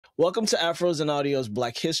Welcome to Afros and Audio's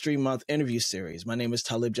Black History Month interview series. My name is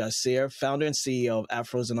Talib Jasir, founder and CEO of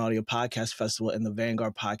Afros and Audio Podcast Festival and the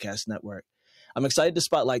Vanguard Podcast Network. I'm excited to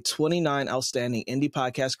spotlight 29 outstanding indie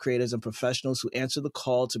podcast creators and professionals who answered the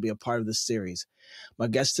call to be a part of this series. My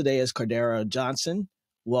guest today is Cordaro Johnson.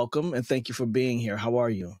 Welcome, and thank you for being here. How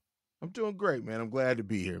are you? I'm doing great, man. I'm glad to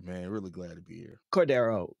be here, man. Really glad to be here.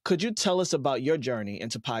 Cordaro, could you tell us about your journey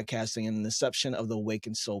into podcasting and the inception of the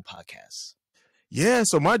Awakened Soul podcast? Yeah,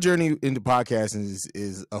 so my journey into podcasting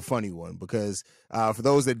is a funny one because for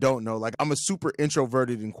those that don't know, like I'm a super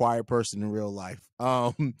introverted and quiet person in real life.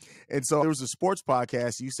 And so there was a sports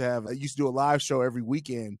podcast I used to do a live show every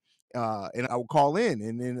weekend, and I would call in.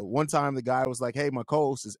 And then one time the guy was like, "Hey, my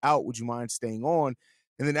co-host is out. Would you mind staying on?"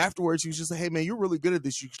 And then afterwards, he was just like, "Hey, man, you're really good at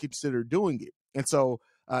this. You should consider doing it." And so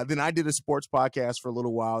then I did a sports podcast for a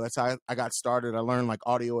little while. That's how I got started. I learned like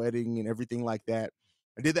audio editing and everything like that.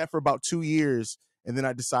 I did that for about 2 years. And then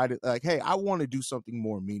I decided like, hey, I want to do something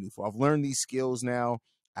more meaningful. I've learned these skills now.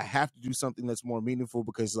 I have to do something that's more meaningful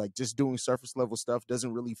because like just doing surface level stuff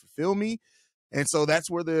doesn't really fulfill me. And so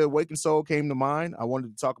that's where the Awakened Soul came to mind. I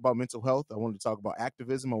wanted to talk about mental health. I wanted to talk about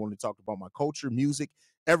activism. I wanted to talk about my culture, music,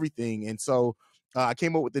 everything. And so I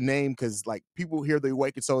came up with the name because like people hear the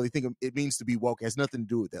Awakened Soul, they think it means to be woke. It has nothing to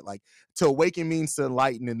do with that. Like to awaken means to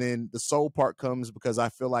enlighten. And then the soul part comes because I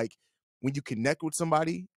feel like when you connect with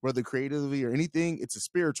somebody, whether creatively or anything, it's a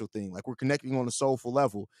spiritual thing. Like we're connecting on a soulful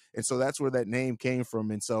level. And so that's where that name came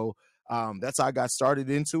from. And so that's how I got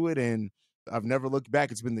started into it. And I've never looked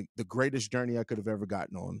back. It's been the greatest journey I could have ever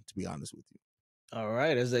gotten on, to be honest with you. All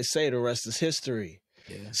right. As they say, the rest is history.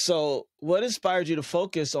 Yeah. So what inspired you to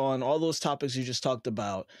focus on all those topics you just talked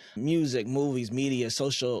about, music, movies, media,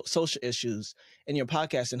 social issues in your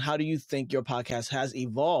podcast? And how do you think your podcast has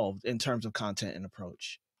evolved in terms of content and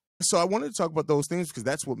approach? So I wanted to talk about those things because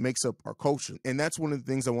that's what makes up our culture. And that's one of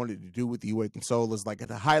the things I wanted to do with the Awakened Soul is like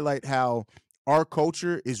to highlight how our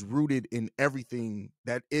culture is rooted in everything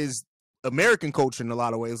that is American culture in a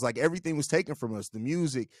lot of ways. Like everything was taken from us, the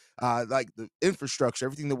music, like the infrastructure,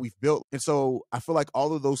 everything that we've built. And so I feel like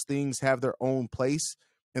all of those things have their own place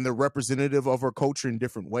and they're representative of our culture in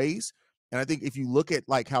different ways. And I think if you look at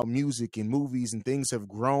like how music and movies and things have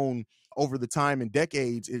grown over the time and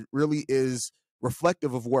decades, it really is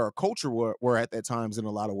reflective of where our culture were at that times in a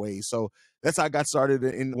lot of ways. So that's how I got started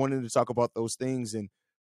in wanting to talk about those things. And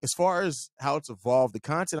as far as how it's evolved, the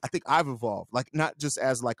content, I think I've evolved, like not just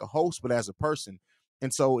as like a host, but as a person.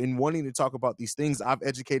 And so in wanting to talk about these things, I've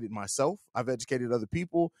educated myself, I've educated other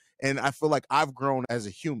people, and I feel like I've grown as a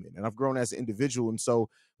human and I've grown as an individual. And so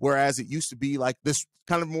whereas it used to be like this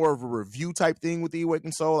kind of more of a review type thing with the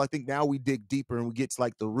Awakened Soul, I think now we dig deeper and we get to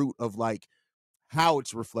like the root of like how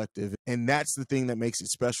it's reflective. And that's the thing that makes it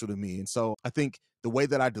special to me. And so I think the way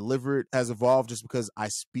that I deliver it has evolved just because I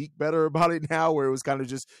speak better about it now, where it was kind of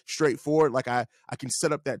just straightforward. Like I can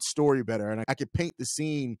set up that story better and I can paint the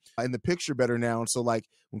scene and the picture better now. And so like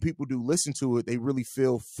when people do listen to it, they really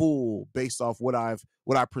feel full based off what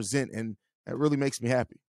I present. And that really makes me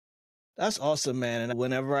happy. That's awesome, man. And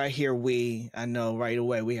whenever I hear I know right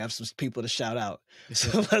away we have some people to shout out.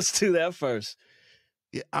 So let's do that first.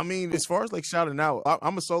 Yeah, I mean, as far as like shouting out,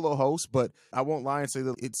 I'm a solo host, but I won't lie and say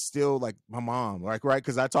that it's still like my mom, like, right?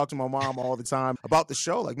 Because I talk to my mom all the time about the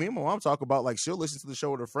show. Like me and my mom talk about like she'll listen to the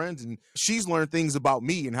show with her friends and she's learned things about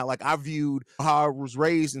me and how like I viewed how I was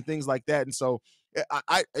raised and things like that. And so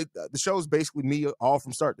the show is basically me all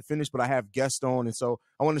from start to finish, but I have guests on. And so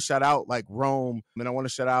I want to shout out like Rome, and I want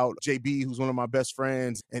to shout out JB, who's one of my best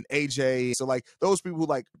friends, and AJ. So like those people,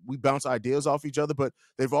 like we bounce ideas off each other, but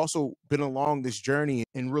they've also been along this journey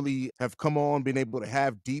and really have come on, been able to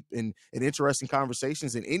have deep and interesting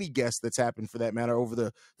conversations, and any guest that's happened for that matter over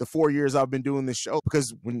the 4 years I've been doing this show.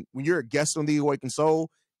 Because when you're a guest on the Awakened Soul,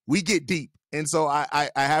 we get deep. And so I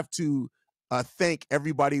have to thank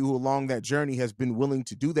everybody who along that journey has been willing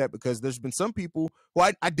to do that, because there's been some people who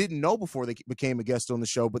I didn't know before they became a guest on the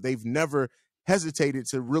show, but they've never hesitated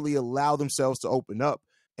to really allow themselves to open up.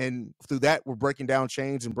 And through that, we're breaking down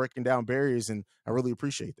chains and breaking down barriers. And I really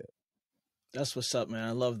appreciate that. That's what's up, man.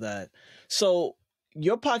 I love that. So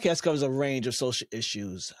your podcast covers a range of social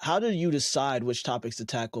issues. How do you decide which topics to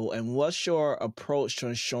tackle, and what's your approach to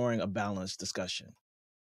ensuring a balanced discussion?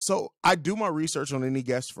 So I do my research on any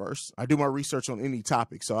guest first. I do my research on any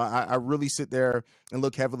topic. So I really sit there and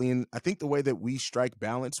look heavily. And I think the way that we strike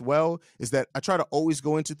balance well is that I try to always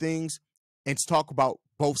go into things and talk about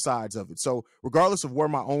both sides of it. So regardless of where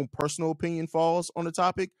my own personal opinion falls on the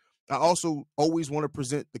topic, I also always want to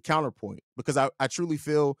present the counterpoint, because I truly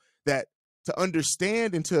feel that to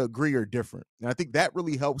understand and to agree are different. And I think that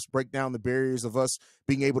really helps break down the barriers of us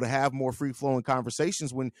being able to have more free flowing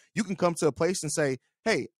conversations when you can come to a place and say,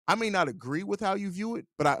 hey, I may not agree with how you view it,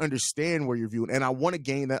 but I understand where you're viewing. And I want to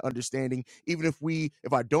gain that understanding, even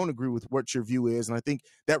if I don't agree with what your view is. And I think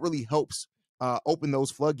that really helps open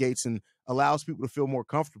those floodgates and allows people to feel more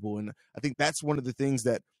comfortable. And I think that's one of the things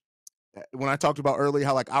that when I talked about earlier,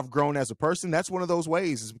 how like I've grown as a person, that's one of those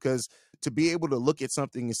ways, is because to be able to look at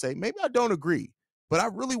something and say, maybe I don't agree, but I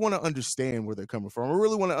really want to understand where they're coming from. I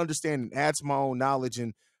really want to understand and add to my own knowledge.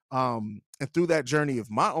 And through that journey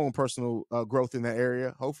of my own personal growth in that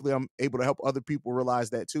area, hopefully I'm able to help other people realize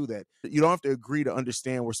that too, that you don't have to agree to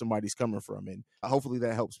understand where somebody's coming from. And hopefully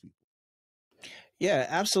that helps people. Yeah,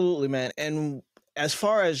 absolutely, man. And as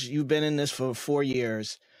far as you've been in this for 4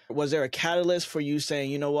 years, was there a catalyst for you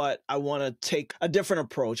saying, you know what, I want to take a different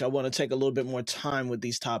approach. I want to take a little bit more time with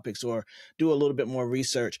these topics or do a little bit more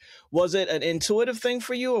research. Was it an intuitive thing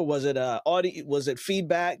for you, or was it was it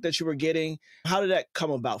feedback that you were getting? How did that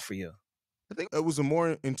come about for you? I think it was a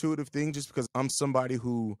more intuitive thing just because I'm somebody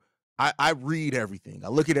who I read everything. I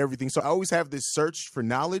look at everything. So I always have this search for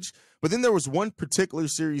knowledge. But then there was one particular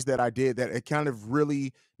series that I did that it kind of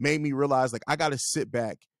really made me realize, like, I got to sit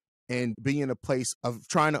back and be in a place of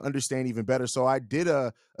trying to understand even better. So I did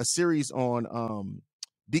a series on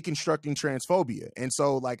deconstructing transphobia. And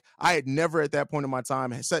so like I had never at that point in my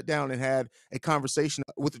time had sat down and had a conversation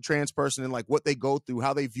with a trans person and like what they go through,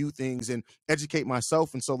 how they view things, and educate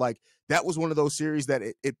myself. And so like that was one of those series that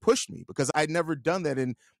it pushed me because I'd never done that.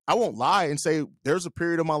 And I won't lie and say there's a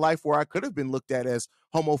period of my life where I could have been looked at as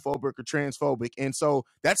homophobic or transphobic. And so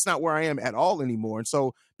that's not where I am at all anymore. And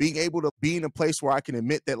so being able to be in a place where I can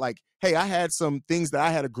admit that, like, hey, I had some things that I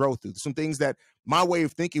had to grow through, some things that my way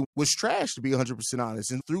of thinking was trash, to be 100%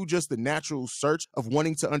 honest. And through just the natural search of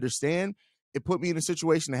wanting to understand, it put me in a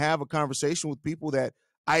situation to have a conversation with people that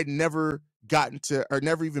I'd never gotten to, or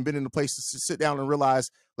never even been in a place to sit down and realize,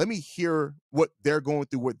 let me hear what they're going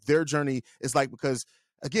through, what their journey is like. Because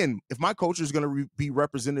again, if my culture is going to be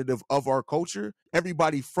representative of our culture,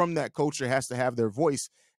 everybody from that culture has to have their voice,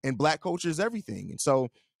 and Black culture is everything. And so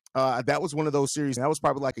that was one of those series. And that was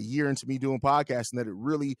probably like a year into me doing podcasting that it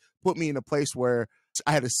really put me in a place where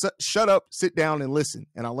I had to shut up, sit down, and listen.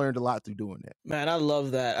 And I learned a lot through doing that. Man, I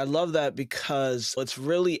love that. I love that because it's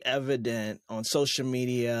really evident on social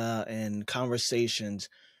media and conversations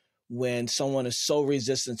when someone is so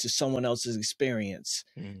resistant to someone else's experience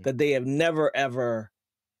that they have never, ever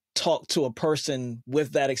talked to a person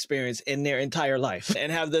with that experience in their entire life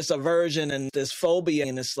and have this aversion and this phobia.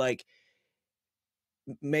 And it's like,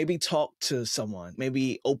 maybe talk to someone,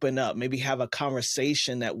 maybe open up, maybe have a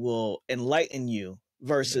conversation that will enlighten you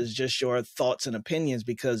versus just your thoughts and opinions,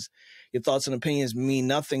 because your thoughts and opinions mean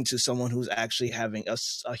nothing to someone who's actually having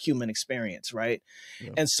a human experience, right? Yeah.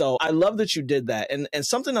 And so I love that you did that. And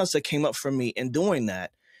something else that came up for me in doing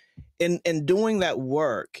that, in doing that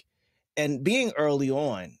work and being early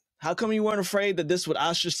on, how come you weren't afraid that this would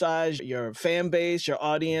ostracize your fan base, your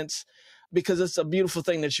audience? Because it's a beautiful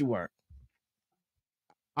thing that you weren't.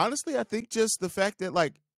 Honestly, I think just the fact that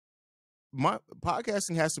like my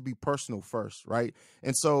podcasting has to be personal first, right?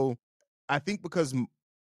 And so I think because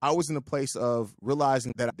I was in a place of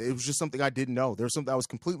realizing that it was just something I didn't know. There was something I was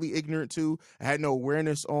completely ignorant to. I had no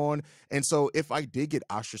awareness on. And so if I did get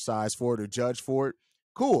ostracized for it or judged for it,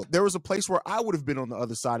 cool. There was a place where I would have been on the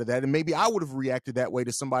other side of that. And maybe I would have reacted that way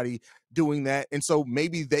to somebody doing that. And so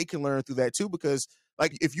maybe they can learn through that too, because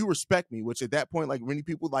like if you respect me, which at that point, like many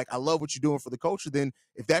people like, I love what you're doing for the culture. Then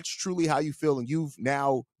if that's truly how you feel and you've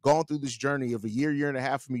now gone through this journey of a year and a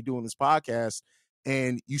half of me doing this podcast,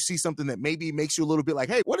 and you see something that maybe makes you a little bit like,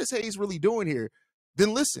 hey, what is Hayes really doing here?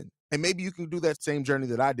 Then listen. And maybe you can do that same journey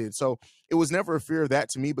that I did. So it was never a fear of that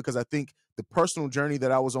to me, because I think the personal journey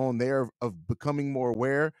that I was on there of becoming more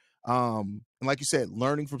aware, and like you said,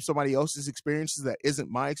 learning from somebody else's experiences that isn't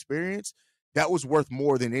my experience, that was worth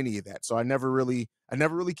more than any of that. So I never really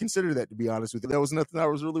considered that, to be honest with you. There was nothing I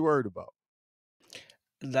was really worried about.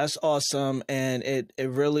 That's awesome. And it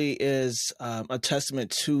really is a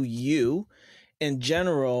testament to you in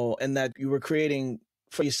general, and that you were creating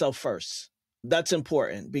for yourself first. That's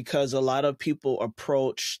important, because a lot of people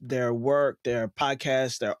approach their work, their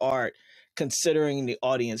podcast, their art, considering the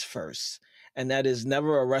audience first. And that is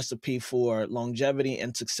never a recipe for longevity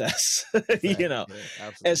and success, you know,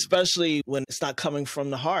 yeah, especially when it's not coming from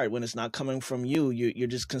the heart, when it's not coming from you, you're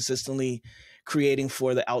just consistently creating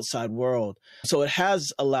for the outside world. So it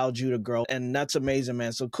has allowed you to grow, and that's amazing,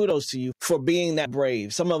 man. So kudos to you for being that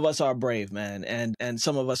brave. Some of us are brave, man, and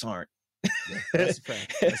some of us aren't. Yeah, that's a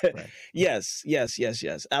fact. That's a fact.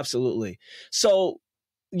 Yes, absolutely. So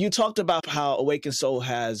You talked about how Awakened Soul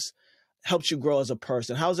has helped you grow as a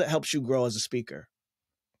person. How has it helped you grow as a speaker?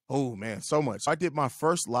 Oh man, so much. I did my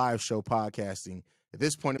first live show podcasting. At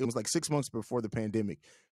this point, it was like 6 months before the pandemic.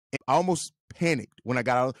 I almost panicked when I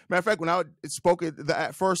got out. Matter of fact, when I spoke at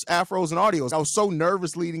the first Afros and Audios, I was so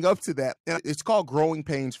nervous leading up to that. And it's called growing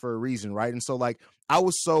pains for a reason, right? And so like I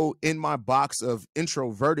was so in my box of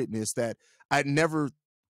introvertedness that I'd never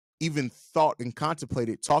even thought and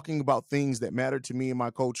contemplated talking about things that mattered to me and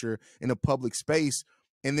my culture in a public space.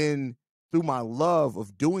 And then through my love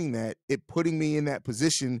of doing that, it putting me in that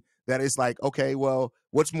position that is like, okay, well,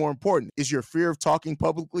 what's more important? Is your fear of talking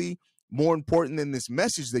publicly more important than this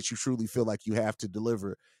message that you truly feel like you have to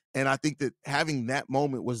deliver? And I think that having that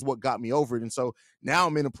moment was what got me over it. And so now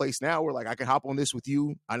I'm in a place now where like I can hop on this with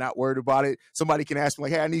you. I'm not worried about it. Somebody can ask me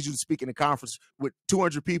like, hey, I need you to speak in a conference with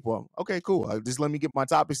 200 people. Okay, cool. Just let me get my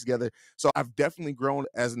topics together. So I've definitely grown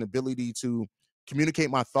as an ability to communicate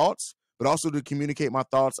my thoughts, but also to communicate my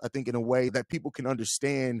thoughts, I think, in a way that people can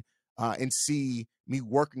understand and see me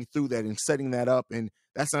working through that and setting that up. And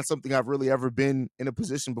that's not something I've really ever been in a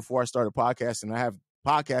position before I started podcasting. I have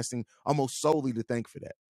podcasting almost solely to thank for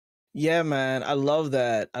that. Yeah, man. I love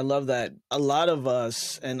that. I love that. A lot of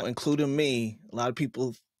us, and including me, a lot of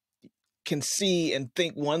people can see and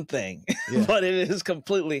think one thing, Yeah. but it is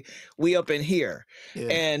completely, we up in here. Yeah.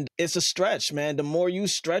 And it's a stretch, man. The more you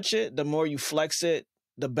stretch it, the more you flex it,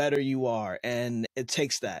 the better you are. And it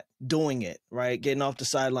takes that, doing it, right? Getting off the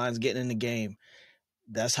sidelines, getting in the game.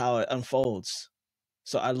 That's how it unfolds.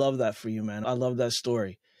 So I love that for you, man. I love that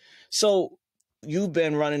story. So you've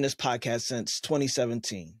been running this podcast since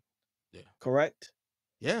 2017, correct?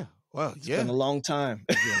 Yeah. Well, It's been a long time.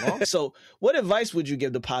 long. So what advice would you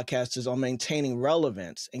give the podcasters on maintaining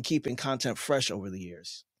relevance and keeping content fresh over the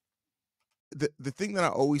years? The thing that I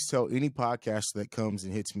always tell any podcaster that comes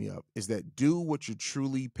and hits me up is that do what you're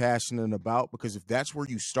truly passionate about, because if that's where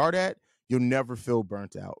you start at, you'll never feel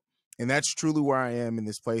burnt out. And that's truly where I am in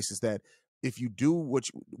this place, is that if you do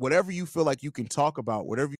whatever you feel like you can talk about,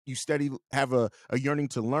 whatever you have a yearning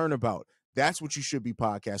to learn about, that's what you should be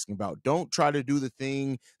podcasting about. Don't try to do the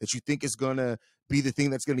thing that you think is going to be the thing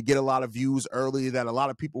that's going to get a lot of views early, that a lot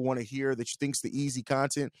of people want to hear, that you think's the easy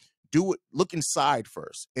content. Do it, look inside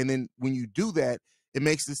first. And then when you do that, it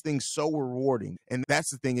makes this thing so rewarding. And that's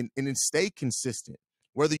the thing. And then stay consistent.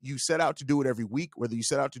 Whether you set out to do it every week, whether you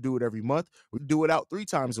set out to do it every month, or do it out 3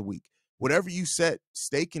 times a week, whatever you set,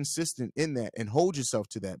 stay consistent in that and hold yourself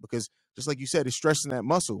to that. Because just like you said, it's stressing that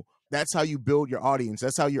muscle. That's how you build your audience.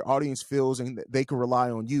 That's how your audience feels and they can rely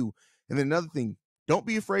on you. And then another thing, don't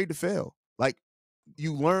be afraid to fail. Like,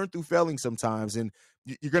 you learn through failing sometimes, and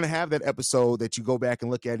you're going to have that episode that you go back and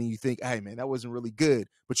look at and you think, hey man, that wasn't really good,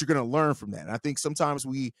 but you're going to learn from that. And I think sometimes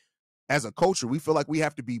we, as a culture, we feel like we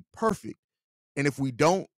have to be perfect. And if we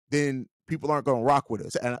don't, then people aren't going to rock with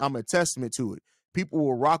us. And I'm a testament to it. People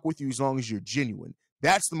will rock with you as long as you're genuine.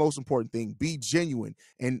 That's the most important thing. Be genuine.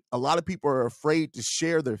 And a lot of people are afraid to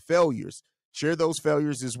share their failures. Share those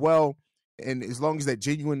failures as well. And as long as that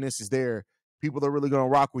genuineness is there, people are really going to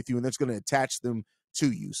rock with you, and that's going to attach them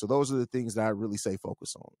to you. So those are the things that I really say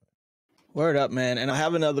focus on. Word up, man. And I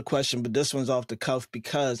have another question, but this one's off the cuff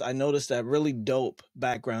because I noticed that really dope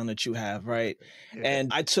background that you have, right? Yeah.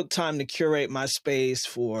 And I took time to curate my space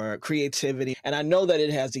for creativity, and I know that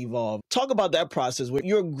it has evolved. Talk about that process where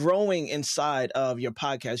you're growing inside of your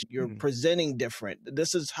podcast. You're presenting different.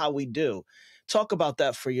 This is how we do. Talk about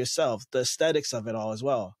that for yourself, the aesthetics of it all as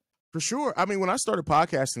well. For sure. I mean, when I started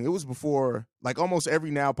podcasting, it was before, like almost every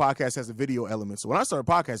now podcast has a video element. So when I started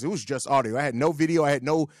podcasting, it was just audio. I had no video. I had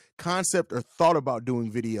no concept or thought about doing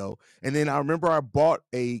video. And then I remember I bought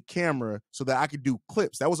a camera so that I could do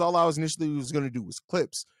clips. That was all I was initially going to do, was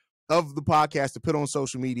clips of the podcast to put on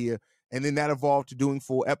social media. And then that evolved to doing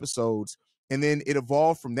full episodes. And then it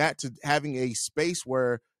evolved from that to having a space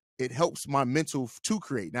where it helps my mental to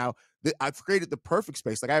create. Now, I've created the perfect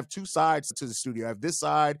space. Like, I have 2 sides to the studio. I have this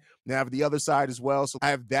side, and I have the other side as well. So I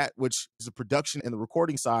have that, which is the production and the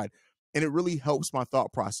recording side, and it really helps my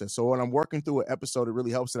thought process. So when I'm working through an episode, it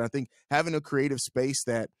really helps. And I think having a creative space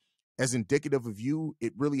that is indicative of you,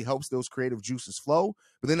 it really helps those creative juices flow.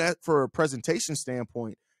 But then that, for a presentation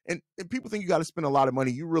standpoint, and people think you got to spend a lot of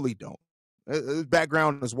money. You really don't.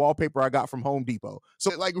 Background is wallpaper I got from Home Depot. So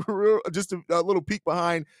like, just a little peek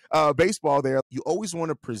behind baseball there. You always want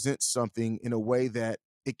to present something in a way that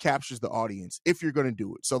it captures the audience if you're going to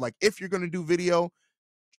do it. So like, if you're going to do video,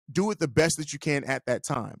 do it the best that you can at that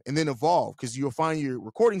time, and then evolve, because you'll find your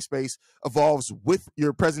recording space evolves with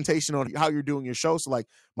your presentation on how you're doing your show. So like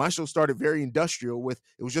my show started very industrial, with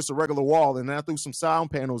it was just a regular wall, and then I threw some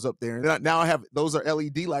sound panels up there, and then now I have those are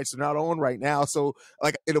LED lights, they're not on right now. So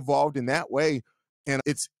like it evolved in that way, and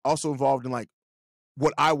it's also evolved in like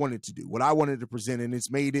what I wanted to do, what I wanted to present, and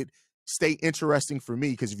it's made it stay interesting for me.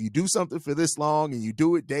 Because if you do something for this long and you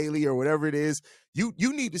do it daily or whatever it is, you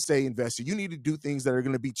need to stay invested. You need to do things that are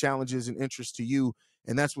going to be challenges and interest to you,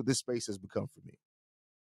 and that's what this space has become for me.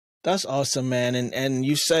 That's awesome, man. And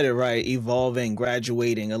you said it right, evolving,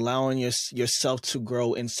 graduating, allowing yourself to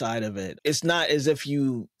grow inside of it. It's not as if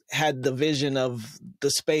you had the vision of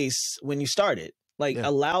the space when you started. Like,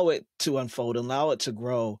 allow it to unfold, allow it to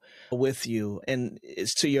grow with you. And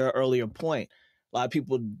it's to your earlier point. A lot of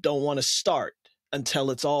people don't want to start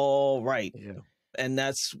until it's all right. Yeah. And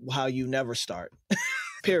that's how you never start,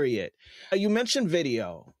 period. You mentioned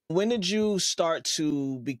video. When did you start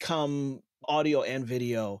to become audio and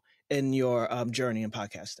video in your journey in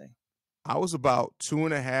podcasting? I was about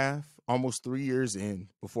 2.5, almost 3 years in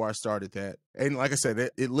before I started that. And like I said,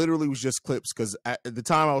 it literally was just clips, because at the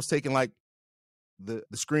time I was taking like the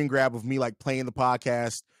screen grab of me like playing the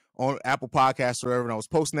podcast on Apple Podcasts or whatever, and I was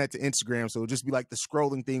posting that to Instagram. So it would just be like the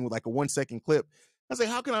scrolling thing with like a 1-second clip. I was like,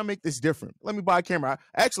 how can I make this different? Let me buy a camera.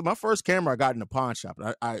 Actually, my first camera I got in a pawn shop.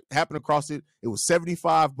 I happened across it. It was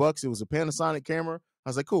 $75. It was a Panasonic camera. I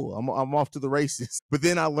was like, cool, I'm off to the races. But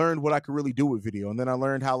then I learned what I could really do with video. And then I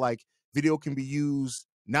learned how like video can be used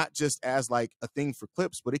not just as like a thing for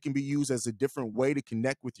clips, but it can be used as a different way to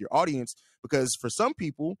connect with your audience. Because for some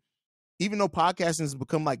people, even though podcasting has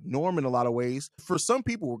become like norm in a lot of ways, for some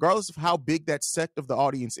people, regardless of how big that sect of the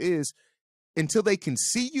audience is, until they can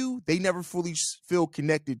see you, they never fully feel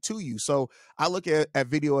connected to you. So I look at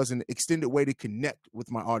video as an extended way to connect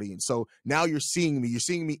with my audience. So now you're seeing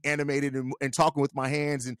me animated and talking with my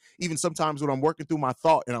hands. And even sometimes when I'm working through my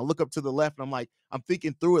thought and I look up to the left and I'm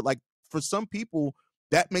thinking through it, like for some people,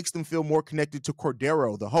 that makes them feel more connected to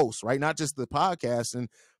Cordaro, the host, right? Not just the podcast. And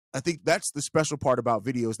I think that's the special part about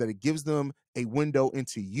videos, that it gives them a window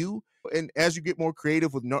into you. And as you get more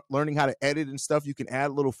creative with learning how to edit and stuff, you can add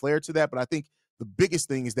a little flair to that. But I think the biggest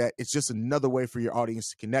thing is that it's just another way for your audience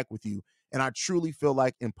to connect with you. And I truly feel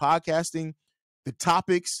like in podcasting, the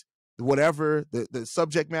topics, whatever, the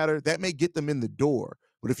subject matter, that may get them in the door.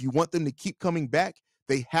 But if you want them to keep coming back,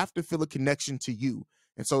 they have to feel a connection to you.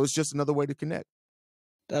 And so it's just another way to connect.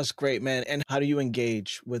 That's great, man. And how do you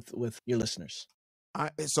engage with your listeners?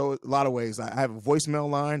 So a lot of ways. I have a voicemail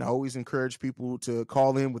line. I always encourage people to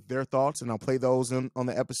call in with their thoughts, and I'll play those on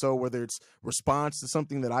the episode, whether it's response to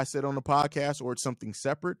something that I said on the podcast or it's something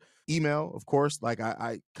separate. Email, of course, like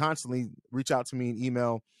I constantly reach out to me in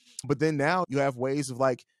email. But then now you have ways of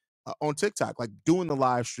like on TikTok, like doing the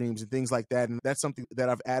live streams and things like that. And that's something that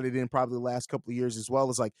I've added in probably the last couple of years as well,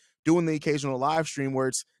 as like doing the occasional live stream where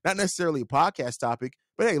it's not necessarily a podcast topic,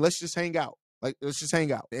 but hey, let's just hang out. Like, let's just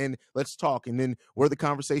hang out and let's talk. And then where the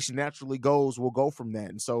conversation naturally goes, we'll go from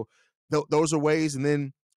that. And so those are ways. And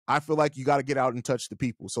then I feel like you got to get out and touch the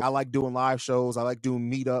people. So I like doing live shows. I like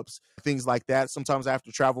doing meetups, things like that. Sometimes I have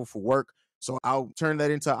to travel for work. So I'll turn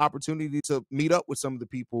that into an opportunity to meet up with some of the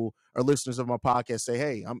people or listeners of my podcast. Say,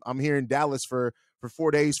 hey, I'm here in Dallas for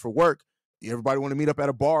 4 days for work. Everybody want to meet up at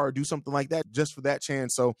a bar or do something like that just for that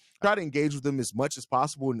chance. So try to engage with them as much as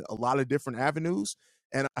possible in a lot of different avenues.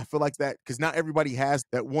 And I feel like that, because not everybody has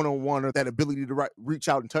that one-on-one or that ability to reach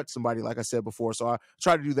out and touch somebody, like I said before. So I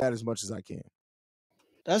try to do that as much as I can.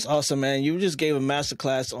 That's awesome, man. You just gave a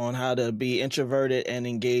masterclass on how to be introverted and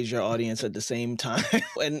engage your audience at the same time.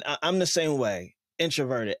 And I'm the same way.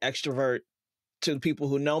 Introverted, extrovert to the people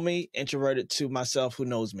who know me, introverted to myself who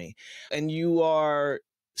knows me. And you are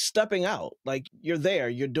stepping out, like you're there,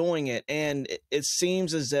 you're doing it. And it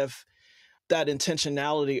seems as if that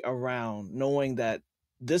intentionality around knowing that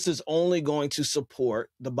this is only going to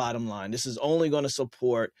support the bottom line. This is only going to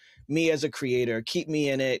support me as a creator, keep me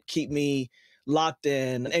in it, keep me locked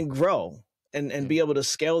in and grow and be able to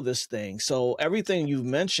scale this thing. So everything you've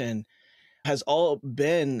mentioned has all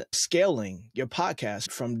been scaling your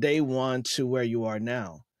podcast from day one to where you are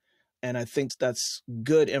now. And I think that's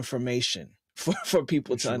good information for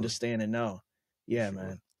people to understand and know. Yeah,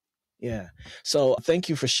 man. Yeah. So thank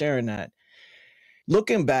you for sharing that.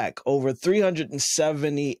 Looking back over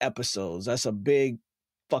 370 episodes, that's a big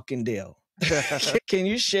fucking deal. Can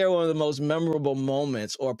you share one of the most memorable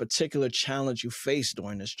moments or a particular challenge you faced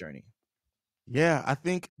during this journey? Yeah, I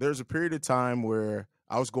think there's a period of time where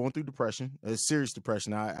I was going through depression, a serious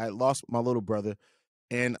depression. I lost my little brother,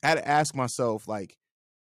 and I had to ask myself, like,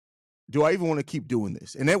 do I even want to keep doing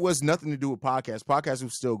this? And that was nothing to do with podcasts. Podcasts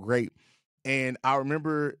was still great. And I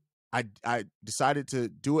remember I decided to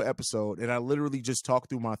do an episode, and I literally just talked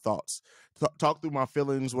through my thoughts, talk through my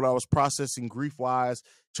feelings, what I was processing grief-wise,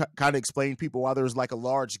 kind of explain people why there was like a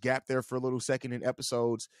large gap there for a little second in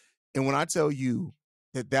episodes. And when I tell you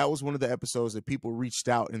that was one of the episodes that people reached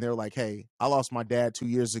out and they're like, hey, I lost my dad 2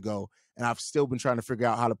 years ago, and I've still been trying to figure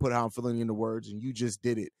out how to put how I'm feeling into words, and you just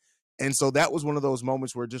did it. And so that was one of those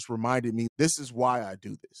moments where it just reminded me, this is why I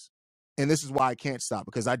do this. And this is why I can't stop,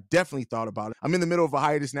 because I definitely thought about it. I'm in the middle of a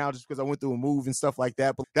hiatus now just because I went through a move and stuff like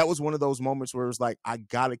that. But that was one of those moments where it was like, I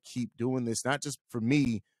got to keep doing this, not just for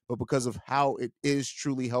me, but because of how it is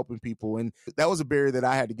truly helping people. And that was a barrier that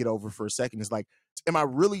I had to get over for a second. It's like, am I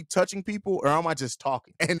really touching people, or am I just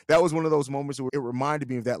talking? And that was one of those moments where it reminded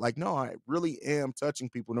me of that. Like, no, I really am touching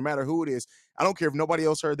people, no matter who it is. I don't care if nobody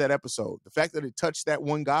else heard that episode. The fact that it touched that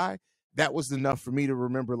one guy, that was enough for me to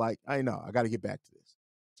remember, like, I know, I got to get back to this.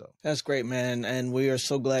 So that's great, man. And we are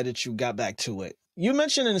so glad that you got back to it. You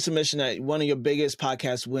mentioned in the submission that one of your biggest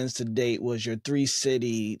podcast wins to date was your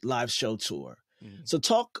 3-city live show tour. Mm-hmm. So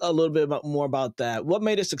talk a little bit more about that. What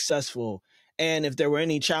made it successful? And if there were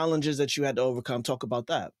any challenges that you had to overcome, talk about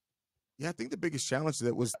that. Yeah, I think the biggest challenge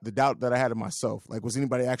that was the doubt that I had in myself. Like, was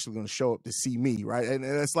anybody actually going to show up to see me, right? And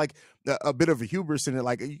it's like a bit of a hubris in it.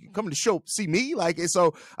 Like, you coming to see me? Like, and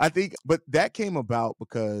so I think, but that came about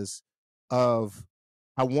because of,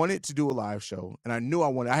 I wanted to do a live show, and I knew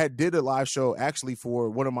I did a live show actually for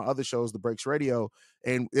one of my other shows, the B.R.E.A.K.S Radio,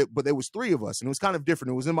 but there was 3 of us, and it was kind of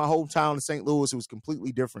different. It was in my hometown in St. Louis. It was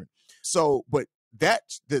completely different. So, but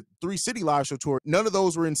the 3-city live show tour, none of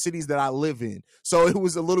those were in cities that I live in. So it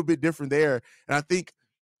was a little bit different there. And I think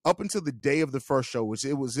up until the day of the first show, which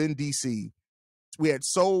it was in DC, we had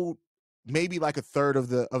sold maybe like a third of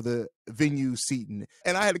the venue seating.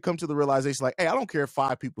 And I had to come to the realization, like, hey, I don't care if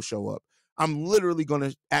 5 people show up. I'm literally going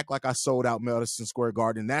to act like I sold out Madison Square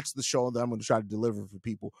Garden. That's the show that I'm going to try to deliver for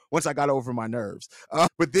people once I got over my nerves.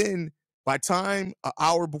 But then by time an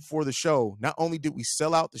hour before the show, not only did we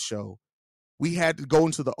sell out the show, we had to go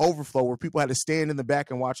into the overflow where people had to stand in the back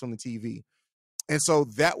and watch on the TV. And so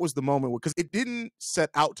that was the moment, because it didn't set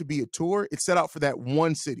out to be a tour. It set out for that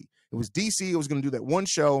one city. It was DC. It was going to do that one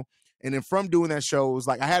show. And then from doing that show, it was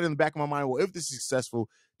like I had in the back of my mind, well, if this is successful,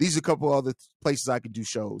 these are a couple other places I could do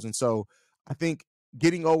shows. And so I think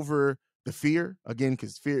getting over the fear, again,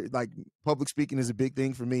 because fear, like public speaking is a big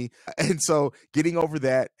thing for me. And so getting over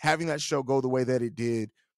that, having that show go the way that it did,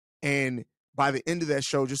 and by the end of that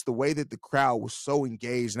show, just the way that the crowd was so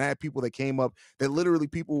engaged. And I had people that came up, that literally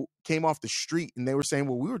people came off the street and they were saying,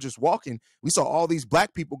 well, we were just walking. We saw all these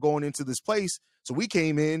Black people going into this place. So we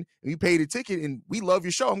came in and we paid a ticket and we love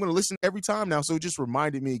your show. I'm going to listen every time now. So it just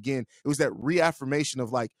reminded me again, it was that reaffirmation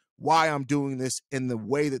of like why I'm doing this and the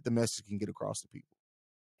way that the message can get across to people.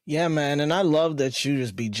 Yeah, man. And I love that you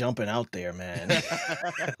just be jumping out there, man.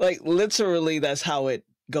 Like literally that's how it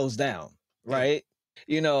goes down, right?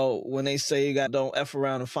 You know, when they say you don't F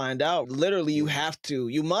around and find out, literally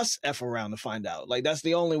you must F around to find out. Like that's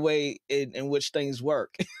the only way in which things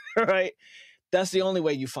work, right? That's the only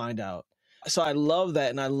way you find out. So I love that.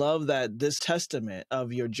 And I love that this testament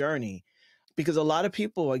of your journey, because a lot of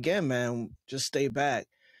people, again, man, just stay back,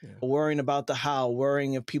 worrying about the how,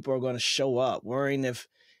 worrying if people are going to show up, worrying if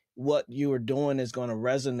what you are doing is going to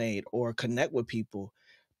resonate or connect with people.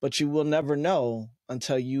 But you will never know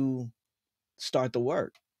until you start the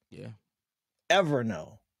work. Yeah. Ever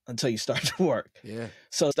know until you start to work. Yeah.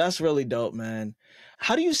 So that's really dope, man.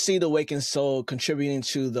 How do you see the Awakened Soul contributing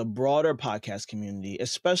to the broader podcast community,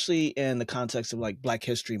 especially in the context of like Black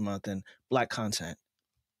History Month and Black content?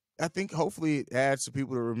 I think hopefully it adds to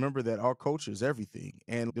people to remember that our culture is everything,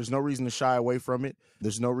 and there's no reason to shy away from it.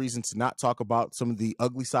 There's no reason to not talk about some of the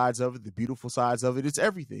ugly sides of it, the beautiful sides of it. It's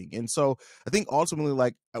everything. And so I think ultimately,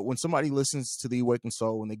 like when somebody listens to the Awakened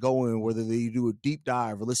Soul, when they go in, whether they do a deep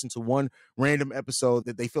dive or listen to one random episode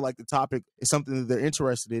that they feel like the topic is something that they're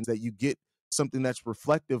interested in, that you get something that's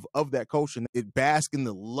reflective of that culture. It basks in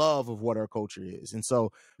the love of what our culture is. And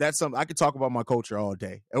so that's something I could talk about my culture all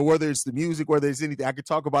day. And whether it's the music, whether it's anything, I could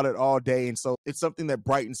talk about it all day. And so it's something that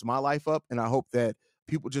brightens my life up. And I hope that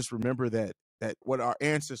people just remember that what our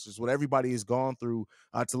ancestors, what everybody has gone through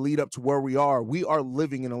to lead up to where we are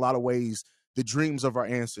living in a lot of ways the dreams of our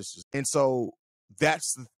ancestors. And so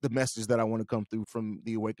that's the message that I want to come through from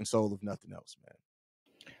the Awakened Soul, if nothing else, man.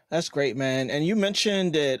 That's great, man. And you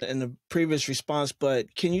mentioned it in the previous response,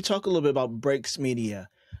 but can you talk a little bit about B.R.E.A.K.S Media,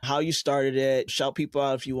 how you started it, shout people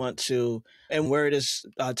out if you want to, and where it is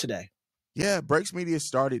today? Yeah, B.R.E.A.K.S Media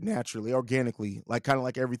started naturally, organically, like kind of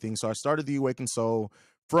like everything. So I started the Awakened Soul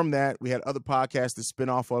from that, we had other podcasts that spin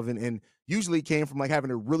off of it, and usually it came from like having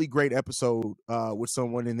a really great episode with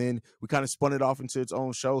someone, and then we kind of spun it off into its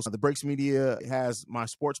own show. So the Breaks Media has my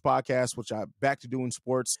sports podcast, which I'm back to doing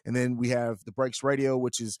sports, and then we have the Breaks Radio,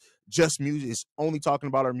 which is just music. It's only talking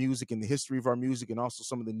about our music and the history of our music, and also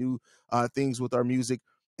some of the new things with our music.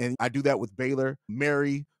 And I do that with Baylor,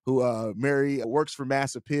 Mary, who Mary works for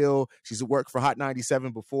Mass Appeal. She's worked for Hot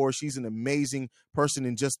 97 before. She's an amazing person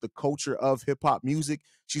in just the culture of hip hop music.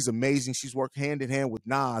 She's amazing. She's worked hand in hand with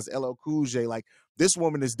Nas, LL Cool J. Like, this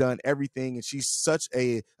woman has done everything, and she's such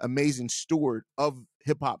a amazing steward of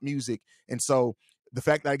hip hop music. And so the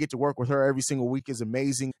fact that I get to work with her every single week is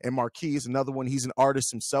amazing. And Marquis is another one. He's an artist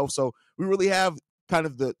himself. So we really have kind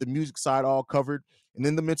of the music side all covered. And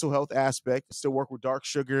then the mental health aspect, I still work with Dark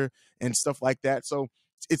Sugar and stuff like that. So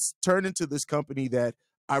it's turned into this company that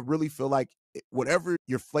I really feel like whatever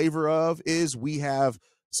your flavor of is, we have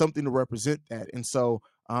something to represent that. And so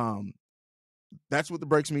that's what the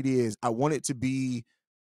Breaks Media is. I want it to be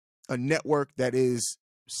a network that is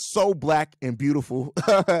so black and beautiful.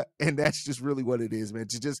 And that's just really what it is, man.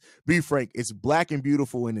 To just be frank, it's black and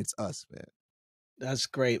beautiful, and it's us, man. That's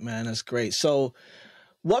great, man. That's great. So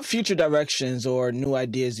what future directions or new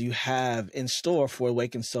ideas do you have in store for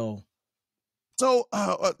Awaken Soul? So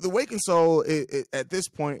the Awaken Soul at this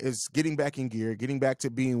point is getting back in gear, getting back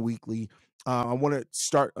to being weekly. I want to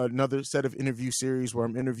start another set of interview series where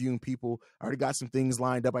I'm interviewing people. I already got some things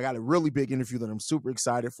lined up. I got a really big interview that I'm super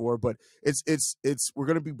excited for, but we're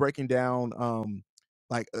going to be breaking down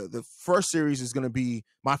the first series is going to be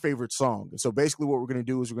my favorite song. And so basically what we're going to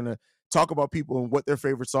do is we're going to talk about people and what their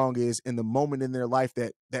favorite song is and the moment in their life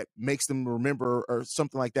that makes them remember or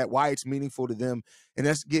something like that, why it's meaningful to them. And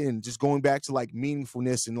that's, again, just going back to like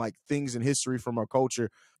meaningfulness and like things in history from our culture.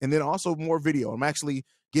 And then also more video. I'm actually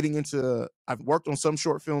getting into, I've worked on some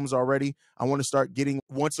short films already. I want to start getting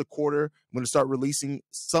once a quarter. I'm going to start releasing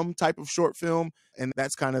some type of short film. And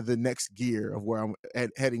that's kind of the next gear of where I'm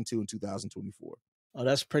heading to in 2024. Oh,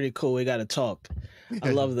 that's pretty cool. We got to talk.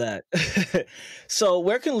 I love that. So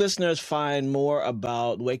where can listeners find more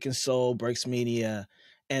about Awaken Soul, Breaks Media,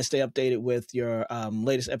 and stay updated with your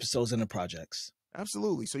latest episodes and the projects?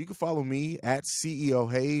 Absolutely. So you can follow me at CEO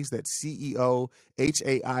Hayes. That's CEO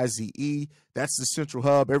Haize. That's the central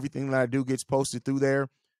hub. Everything that I do gets posted through there.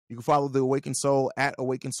 You can follow the Awaken Soul at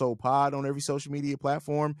Awaken Soul Pod on every social media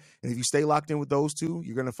platform. And if you stay locked in with those two,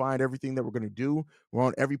 you're going to find everything that we're going to do. We're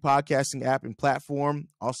on every podcasting app and platform,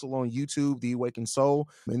 also on YouTube, The Awaken Soul.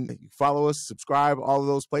 And you follow us, subscribe, all of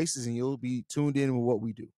those places, and you'll be tuned in with what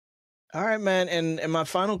we do. All right, man. And my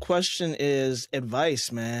final question is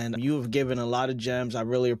advice, man. You have given a lot of gems. I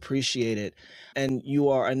really appreciate it. And you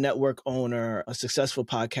are a network owner, a successful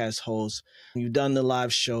podcast host. You've done the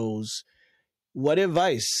live shows. What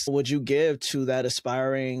advice would you give to that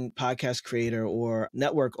aspiring podcast creator or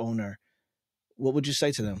network owner? What would you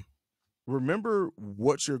say to them? Remember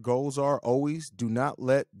what your goals are always. Do not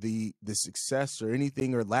let the success or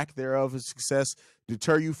anything or lack thereof of success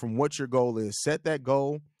deter you from what your goal is. Set that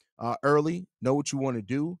goal early, know what you want to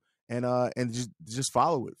do, and just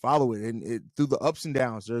follow it. And through the ups and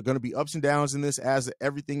downs, there are going to be ups and downs in this, as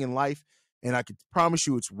everything in life. And I can promise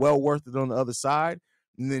you it's well worth it on the other side.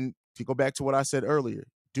 And then to go back to what I said earlier,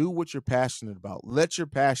 do what you're passionate about. Let your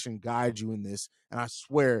passion guide you in this. And I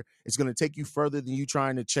swear it's going to take you further than you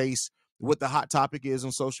trying to chase what the hot topic is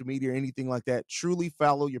on social media or anything like that. Truly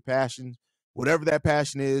follow your passion, whatever that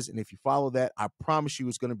passion is. And if you follow that, I promise you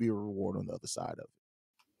it's going to be a reward on the other side of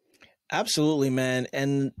it. Absolutely, man.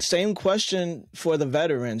 And same question for the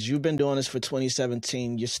veterans. You've been doing this for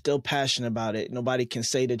 2017. You're still passionate about it. Nobody can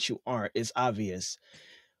say that you aren't. It's obvious.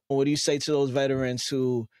 What do you say to those veterans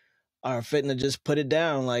who are fitting to just put it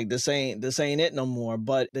down, like this ain't it no more,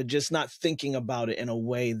 but they're just not thinking about it in a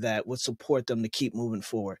way that would support them to keep moving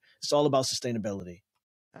forward? It's all about sustainability.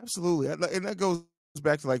 Absolutely. And that goes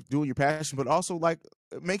back to like doing your passion, but also like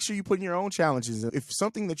make sure you put in your own challenges. If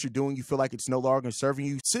something that you're doing, you feel like it's no longer serving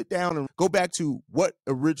you, sit down and go back to what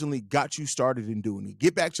originally got you started in doing it.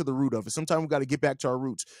 Get back to the root of it. Sometimes we got to get back to our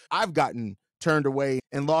roots. I've gotten turned away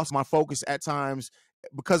and lost my focus at times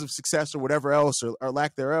because of success or whatever else or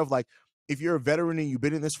lack thereof. Like, if you're a veteran and you've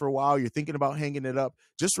been in this for a while, you're thinking about hanging it up,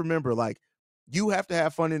 just remember, like, you have to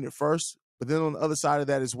have fun in it first, but then on the other side of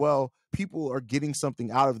that as well, people are getting something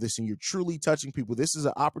out of this and you're truly touching people. This is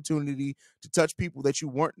an opportunity to touch people that you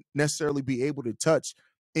weren't necessarily be able to touch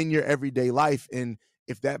in your everyday life. And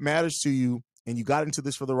if that matters to you and you got into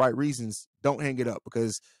this for the right reasons, don't hang it up,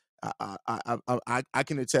 because I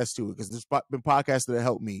can attest to it, because there's been podcasts that have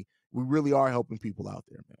helped me. We really are helping people out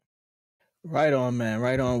there, man. Right on, man.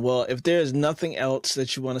 Right on. Well, if there's nothing else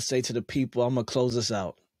that you want to say to the people, I'm going to close this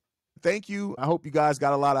out. Thank you. I hope you guys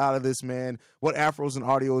got a lot out of this, man. What Afros and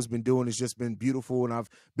Audio has been doing has just been beautiful, and I've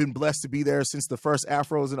been blessed to be there since the first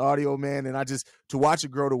Afros and Audio, man. And to watch it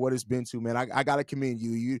grow to what it's been to, man. I got to commend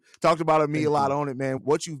you. You talked about me a lot on it, man.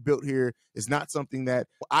 What you've built here is not something that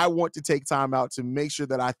I want to take time out to make sure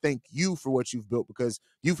that I thank you for what you've built, because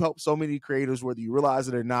you've helped so many creators, whether you realize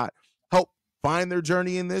it or not, help find their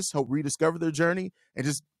journey in this, help rediscover their journey, and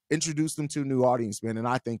just introduce them to a new audience, man. And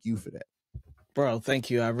I thank you for that. Bro, thank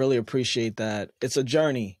you. I really appreciate that. It's a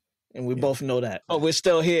journey, and we both know that. Oh, we're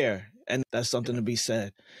still here, and that's something to be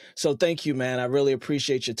said. So thank you, man. I really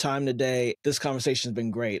appreciate your time today. This conversation has been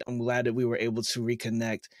great. I'm glad that we were able to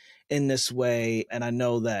reconnect in this way, and I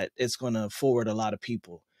know that it's going to forward a lot of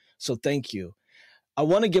people. So thank you. I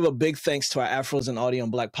want to give a big thanks to our Afros and Audio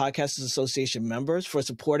and Black Podcasters Association members for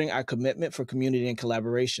supporting our commitment for community and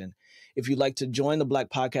collaboration. If you'd like to join the Black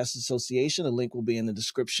Podcasters Association, the link will be in the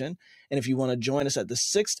description. And if you want to join us at the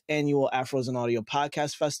 6th Annual Afros and Audio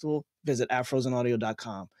Podcast Festival, visit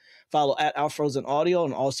afrosandaudio.com. Follow at Afros and Audio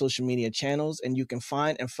on all social media channels, and you can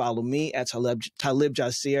find and follow me at Talib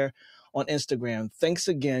Jasir on Instagram. Thanks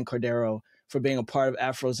again, Cordaro, for being a part of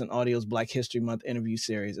Afros and Audio's Black History Month interview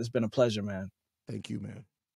series. It's been a pleasure, man. Thank you, man.